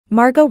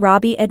Margot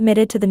Robbie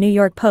admitted to the New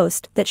York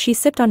Post that she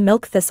sipped on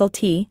milk thistle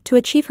tea to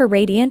achieve her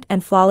radiant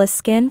and flawless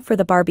skin for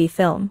the Barbie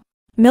film.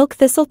 Milk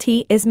thistle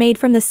tea is made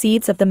from the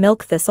seeds of the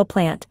milk thistle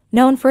plant,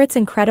 known for its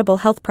incredible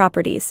health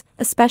properties,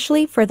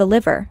 especially for the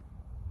liver.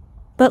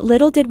 But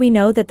little did we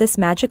know that this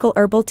magical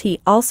herbal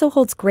tea also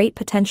holds great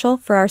potential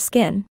for our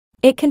skin.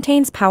 It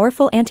contains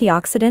powerful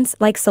antioxidants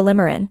like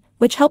silymarin,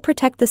 which help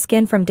protect the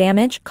skin from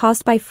damage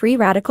caused by free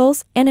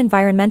radicals and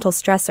environmental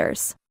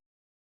stressors.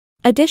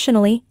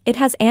 Additionally, it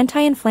has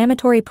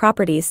anti-inflammatory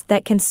properties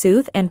that can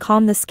soothe and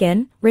calm the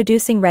skin,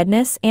 reducing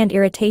redness and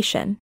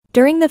irritation.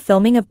 During the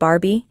filming of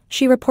Barbie,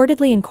 she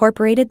reportedly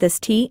incorporated this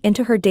tea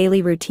into her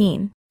daily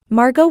routine.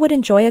 Margot would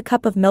enjoy a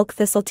cup of milk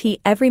thistle tea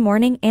every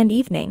morning and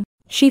evening.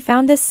 She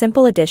found this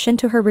simple addition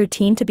to her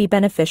routine to be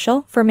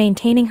beneficial for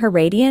maintaining her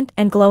radiant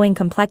and glowing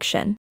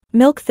complexion.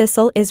 Milk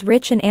thistle is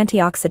rich in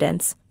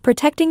antioxidants,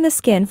 protecting the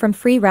skin from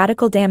free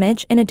radical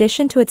damage in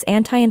addition to its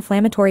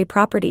anti-inflammatory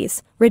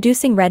properties,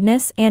 reducing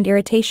redness and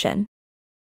irritation.